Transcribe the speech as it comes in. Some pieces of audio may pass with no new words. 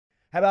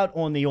How about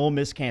on the Ole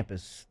Miss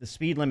campus? The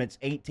speed limit's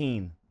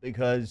 18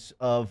 because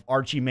of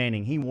Archie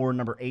Manning. He wore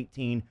number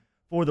 18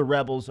 for the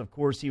Rebels. Of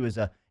course, he was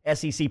a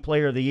SEC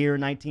Player of the Year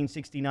in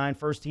 1969,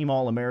 first-team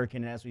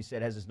All-American, and as we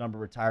said, has his number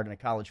retired and a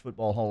College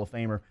Football Hall of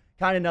Famer.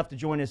 Kind enough to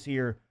join us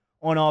here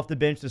on Off the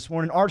Bench this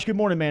morning. Arch, good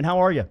morning, man. How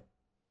are you?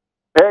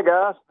 Hey,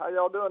 guys. How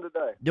y'all doing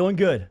today? Doing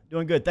good.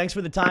 Doing good. Thanks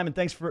for the time, and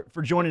thanks for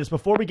joining us.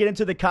 Before we get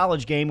into the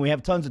college game, we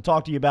have tons to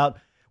talk to you about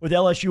with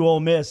LSU Ole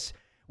Miss.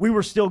 We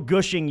were still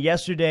gushing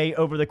yesterday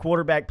over the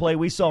quarterback play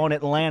we saw in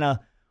Atlanta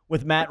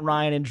with Matt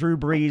Ryan and Drew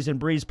Brees, and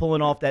Brees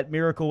pulling off that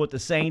miracle with the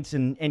Saints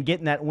and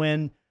getting that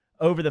win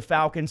over the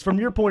Falcons. From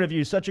your point of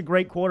view, such a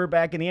great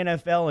quarterback in the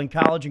NFL and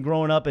college and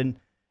growing up and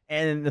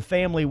the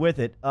family with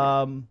it.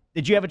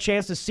 Did you have a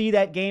chance to see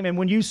that game? And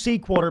when you see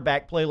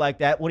quarterback play like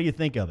that, what do you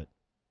think of it?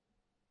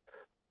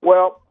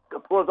 Well,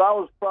 of course, I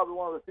was probably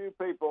one of the few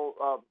people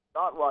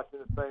not watching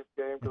the Saints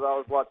game because I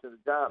was watching the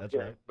Giants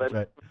game. That's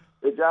right.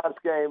 The Giants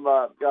game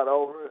got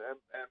over, and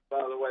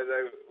by the way,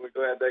 we're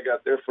glad they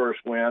got their first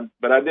win.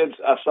 But I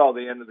saw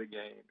the end of the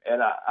game,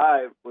 and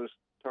I was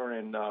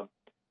turning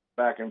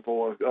back and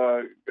forth.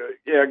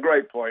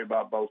 Great play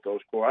by both those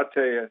quarterbacks. I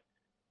tell you,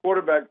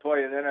 quarterback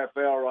play in the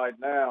NFL right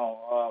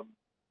now,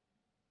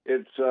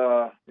 it's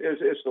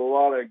a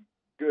lot of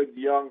good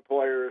young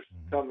players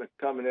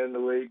coming in the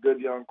league, good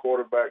young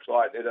quarterbacks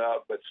lighting it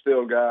up, but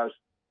still guys,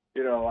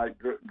 like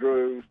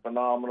Drew's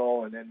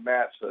phenomenal, and then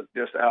Matt's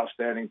just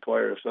outstanding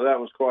player. So that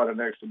was quite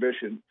an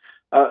exhibition.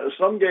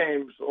 Some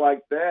games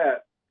like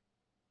that,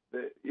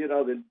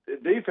 the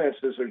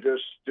defenses are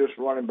just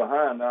running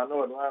behind. Now, I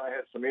know Atlanta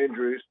had some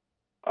injuries,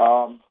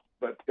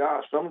 but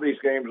gosh, some of these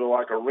games are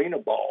like arena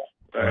ball.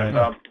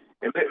 Right.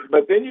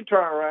 But then you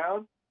turn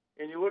around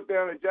and you look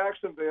down at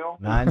Jacksonville,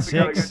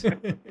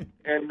 9-6,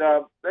 and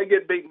they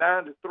get beat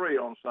 9-3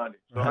 on Sunday.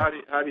 So right.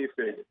 How do you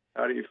figure?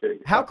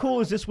 How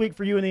cool is this week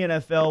for you in the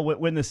NFL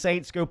when the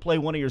Saints go play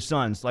one of your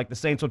sons? Like the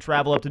Saints will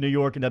travel up to New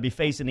York and they'll be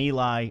facing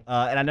Eli.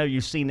 And I know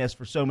you've seen this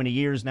for so many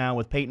years now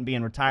with Peyton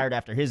being retired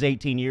after his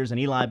 18 years and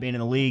Eli being in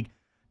the league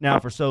now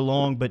for so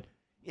long. But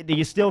do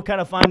you still kind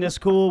of find this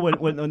cool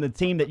when the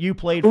team that you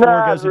played for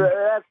goes in?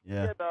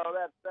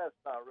 That's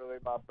not really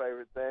my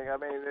favorite thing. I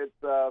mean, it's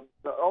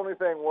the only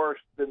thing worse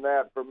than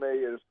that for me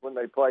is when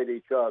they played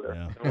each other.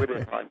 Yeah. And we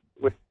didn't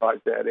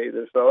like that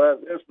either. So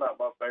it's not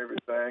my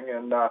favorite thing.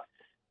 And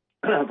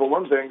for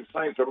one thing, the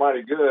Saints are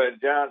mighty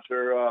good. Giants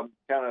are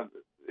kind of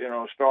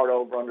start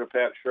over under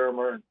Pat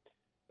Shermer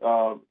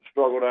and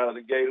struggled out of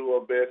the gate a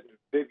little bit.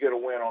 Did get a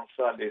win on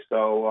Sunday,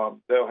 so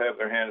they'll have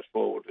their hands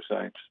full with the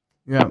Saints.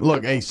 Yeah,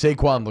 look, hey,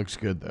 Saquon looks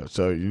good, though,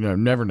 so,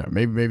 never know.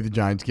 Maybe the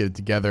Giants get it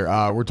together.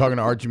 We're talking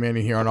to Archie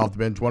Manning here on Off the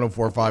Bench,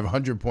 104.5,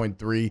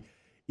 100.3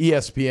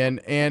 ESPN.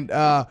 And,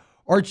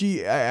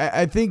 Archie,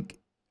 I think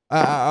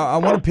I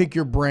want to pick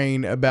your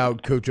brain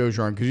about Coach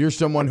Orgeron because you're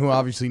someone who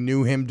obviously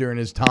knew him during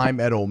his time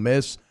at Ole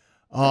Miss.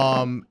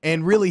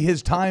 And really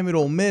his time at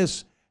Ole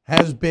Miss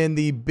has been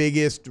the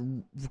biggest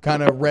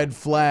kind of red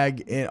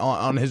flag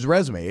on his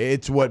resume.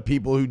 It's what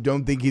people who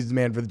don't think he's the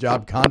man for the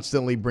job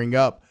constantly bring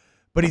up.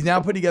 But he's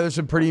now put together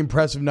some pretty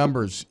impressive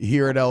numbers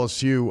here at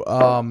LSU.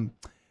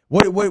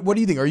 What do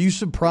you think? Are you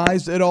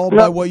surprised at all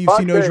by what you've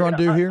seen Orgeron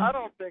do here? I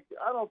don't think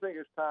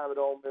his time at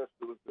Ole Miss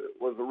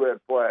was a red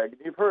flag.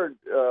 You've heard,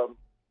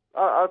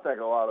 I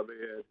think a lot of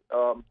it is.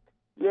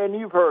 And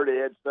you've heard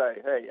Ed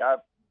say, "Hey,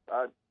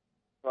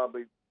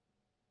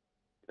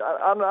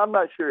 I'm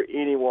not sure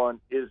anyone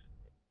is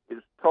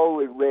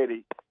totally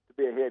ready to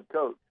be a head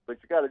coach, but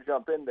you got to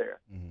jump in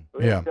there." Mm-hmm. So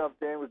he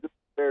jumped in, was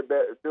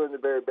doing the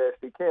very best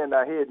he can.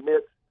 Now, he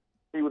admits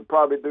he would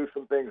probably do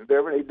some things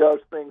different. He does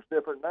things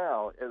different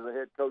now as a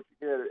head coach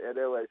again at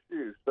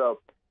LSU.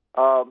 So,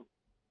 but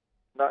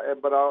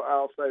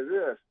I'll say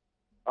this.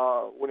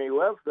 When he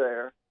left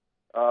there,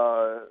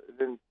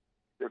 then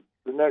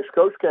the next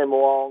coach came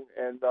along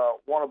and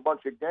won a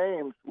bunch of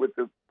games with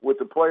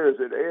the players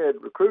that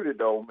Ed recruited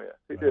to Ole Miss.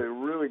 He did a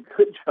really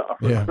good job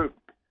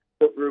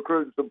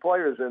recruiting some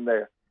players in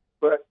there.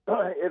 But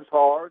it's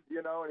hard,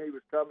 and he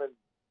was coming.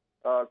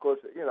 Of course,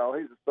 he's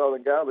a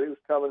Southern guy, but he was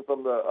coming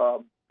from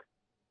the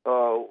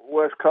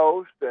West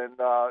Coast, and it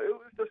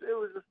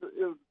was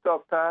a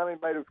tough time. He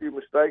made a few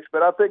mistakes,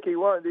 but I think he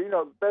learned.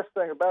 The best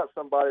thing about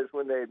somebody is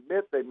when they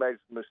admit they made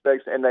some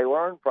mistakes and they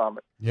learn from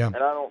it. Yeah. And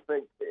I don't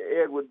think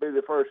Ed would be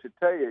the first to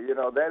tell you.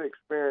 That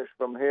experience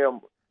for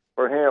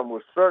him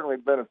was certainly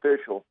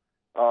beneficial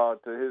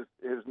to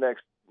his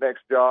next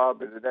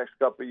job in the next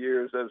couple of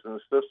years as an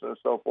assistant and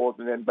so forth,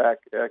 and then back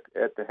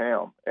at the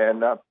helm.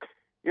 And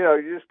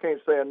you just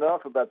can't say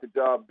enough about the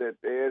job that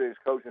Ed and his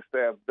coaching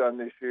staff have done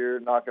this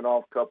year, knocking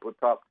off a couple of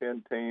top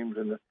 10 teams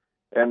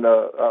and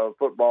the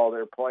football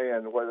they're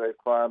playing, the way they've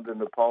climbed in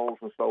the polls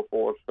and so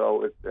forth.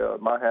 So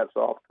my hat's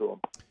off to them.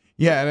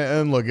 Yeah,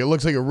 and look, it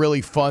looks like a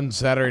really fun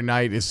Saturday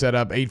night is set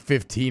up,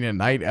 8:15 at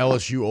night,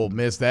 LSU Ole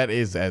Miss. That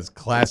is as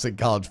classic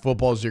college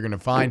football as you're going to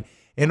find.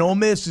 And Ole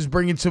Miss is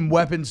bringing some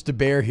weapons to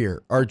bear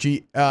here.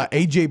 Archie,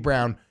 A.J.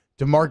 Brown,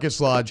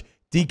 DeMarcus Lodge,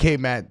 DK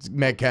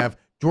Metcalf,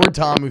 Jordan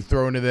Tom, who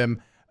throw into them.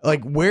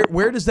 Like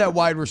where does that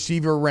wide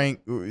receiver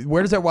rank?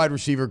 Where does that wide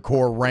receiver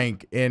core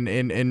rank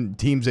in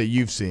teams that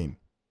you've seen?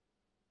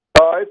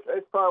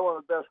 It's probably one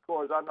of the best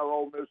cores I know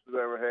Ole Miss has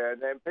ever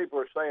had, and people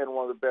are saying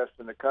one of the best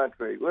in the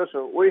country.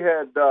 Listen, we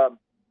had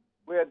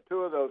two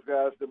of those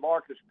guys.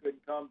 DeMarcus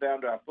couldn't come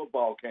down to our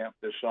football camp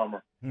this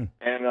summer, and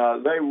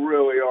they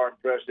really are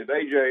impressive.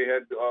 AJ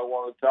had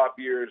one of the top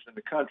years in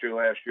the country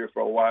last year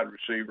for a wide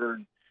receiver.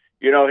 And,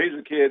 you know, he's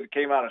a kid that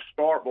came out of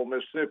Starkville,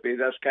 Mississippi.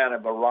 That's kind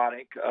of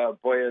ironic,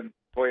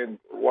 playing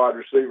wide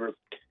receiver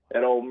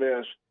at Ole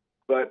Miss.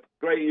 But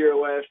great year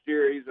last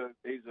year. He's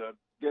a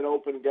get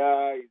open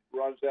guy. He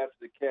runs after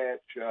the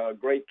catch.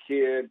 Great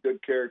kid,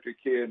 good character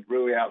kid,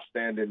 really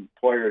outstanding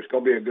player. It's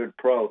going to be a good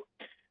pro.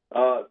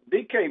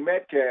 DK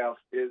Metcalf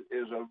is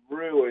a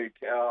really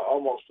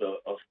almost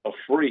a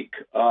freak.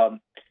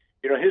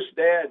 You know, his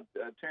dad,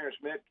 Terrence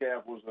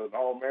Metcalf, was an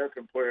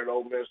All-American player at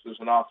Ole Miss as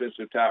an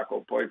offensive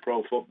tackle, played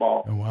pro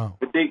football. Oh, wow.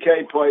 But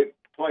DK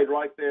played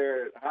right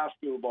there at high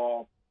school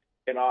ball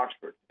in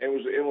Oxford. It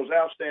was an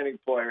outstanding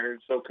player,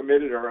 so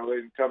committed early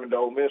and coming to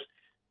Ole Miss.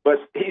 But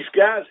he's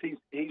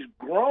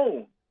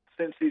grown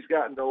since he's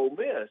gotten to Ole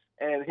Miss,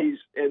 and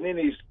then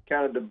he's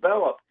kind of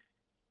developed,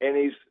 and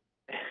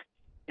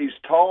he's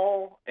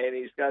tall, and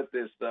he's got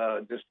this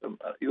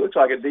he looks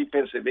like a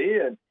defensive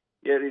end.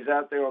 Yet he's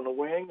out there on the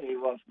wing. He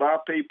runs by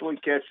people. He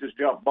catches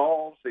jump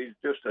balls. He's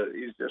just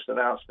an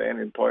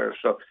outstanding player.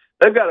 So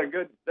they've got a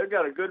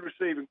good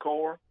receiving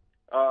core.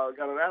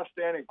 Got an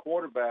outstanding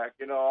quarterback.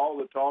 You know, all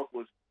the talk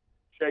was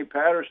Shea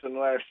Patterson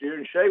last year,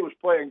 and Shea was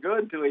playing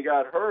good until he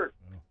got hurt.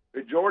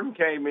 Jordan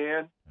came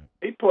in.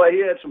 He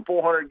had some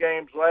 400-yard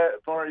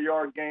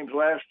games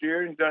last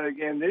year. He's done it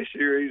again this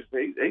year.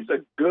 He's a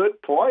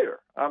good player.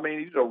 I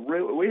mean,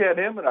 we had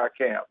him in our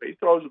camp. He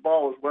throws the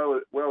ball as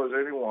well as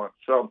anyone.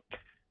 So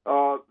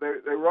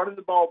they're running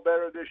the ball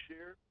better this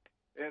year.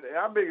 And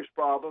our biggest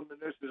problem, and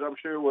this is, I'm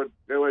sure, what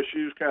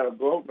LSU's kind of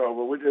gloating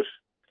over, we just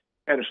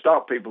hadn't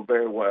stopped people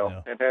very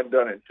well and hadn't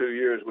done it in 2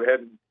 years. We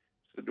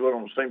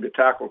don't seem to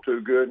tackle too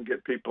good and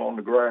get people on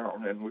the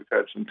ground, and we've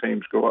had some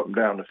teams go up and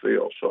down the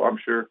field. So I'm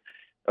sure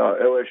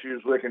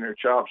LSU's licking their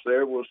chops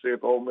there. We'll see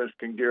if Ole Miss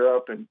can gear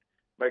up and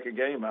make a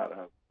game out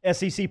of it.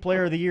 SEC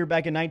Player of the Year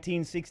back in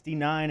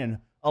 1969 and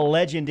a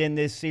legend in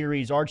this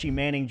series. Archie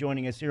Manning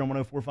joining us here on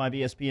 104.5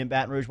 ESPN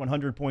Baton Rouge,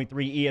 100.3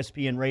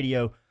 ESPN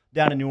Radio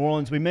down in New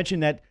Orleans. We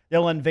mentioned that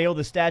they'll unveil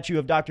the statue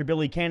of Dr.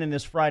 Billy Cannon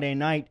this Friday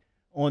night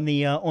on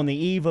the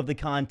eve of the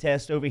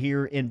contest over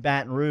here in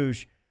Baton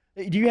Rouge.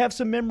 Do you have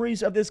some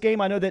memories of this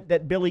game? I know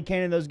that Billy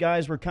Cannon, those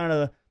guys were kind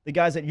of the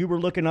guys that you were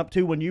looking up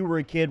to when you were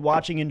a kid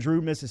watching in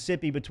Drew,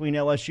 Mississippi between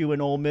LSU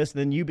and Ole Miss.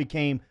 Then you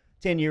became,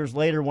 10 years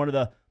later, one of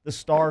the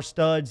star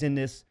studs in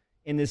this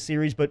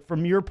series. But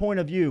from your point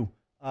of view,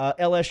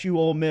 LSU,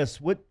 Ole Miss,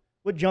 what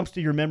jumps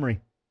to your memory?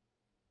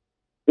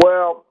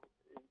 Well,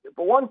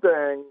 for one thing,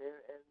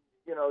 and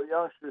you know,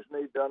 youngsters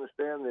need to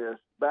understand this,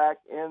 back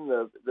in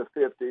the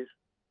 50s,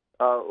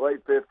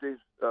 late 50s,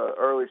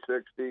 early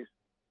 60s,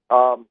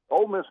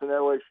 Ole Miss and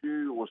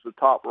LSU was the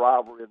top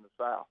rivalry in the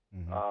South.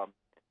 Mm-hmm.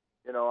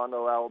 You know, I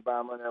know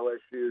Alabama and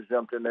LSU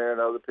jumped in there, and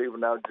other people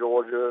now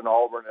Georgia and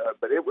Auburn,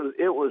 but it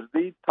was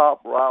the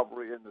top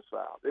rivalry in the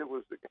South. It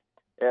was,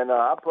 and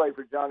I played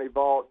for Johnny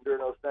Vaught during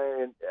those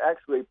days. And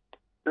actually,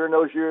 during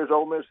those years,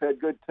 Ole Miss had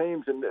good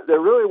teams, and there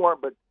really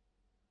weren't but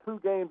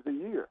 2 games a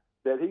year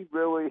that he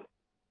really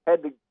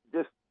had to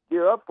just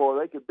gear up for.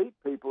 They could beat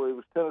people. It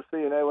was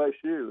Tennessee and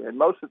LSU, and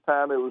most of the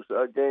time it was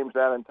games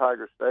out in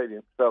Tiger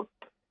Stadium. So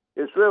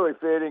it's really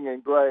fitting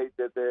and great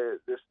that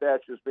this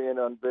statue is being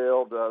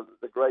unveiled.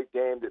 The great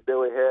game that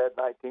Billy had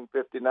in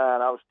 1959.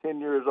 I was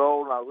 10 years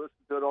old, and I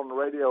listened to it on the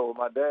radio with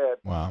my dad.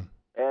 Wow.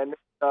 And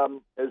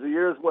as the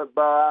years went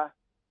by,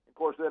 of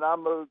course, then I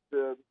moved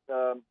to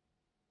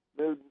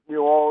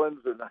New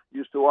Orleans, and I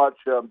used to watch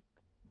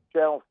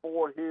Channel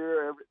 4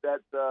 here that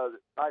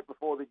night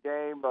before the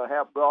game.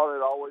 Hap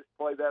Broadhead always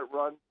play that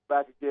run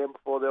back again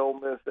before the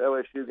Ole Miss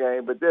LSU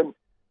game. But then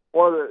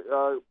one of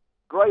the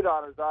great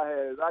honors I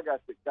had is I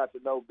got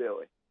to know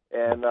Billy.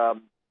 And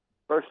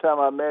first time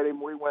I met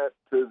him, we went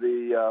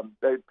to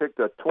they picked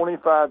a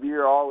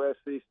 25-year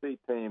All-SEC team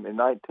in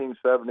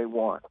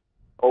 1971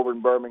 over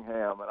in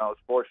Birmingham. And I was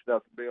fortunate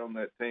enough to be on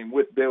that team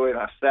with Billy, and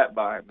I sat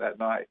by him that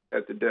night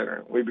at the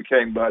dinner. We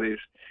became buddies.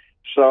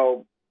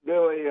 So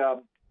Billy,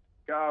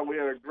 God, we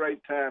had a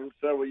great time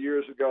several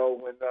years ago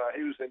when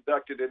he was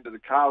inducted into the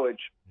College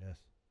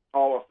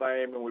Hall of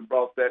Fame, and we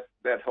brought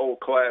that whole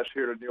class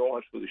here to New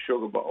Orleans for the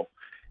Sugar Bowl.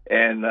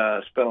 And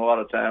spent a lot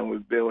of time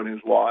with Bill and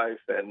his wife,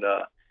 and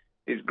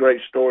he's a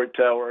great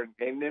storyteller.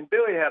 And then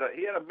Billy had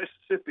a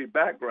Mississippi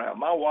background.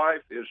 My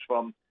wife is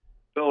from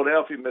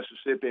Philadelphia,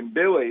 Mississippi, and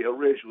Billy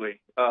originally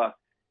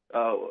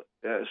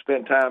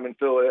spent time in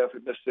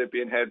Philadelphia,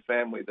 Mississippi, and had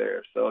family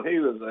there. So he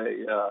was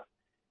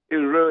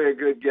really a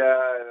good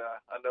guy. And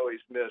I know he's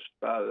missed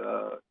by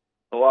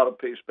a lot of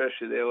people,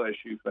 especially the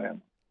LSU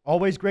family.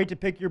 Always great to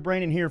pick your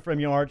brain and hear from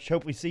you, Arch.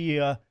 Hope we see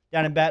you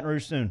down in Baton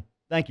Rouge soon.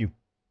 Thank you.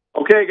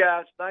 Okay,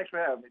 guys. Thanks for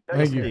having me.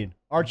 Thank you.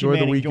 Archie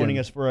Manning joining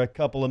us for a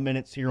couple of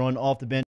minutes here on Off the Bench.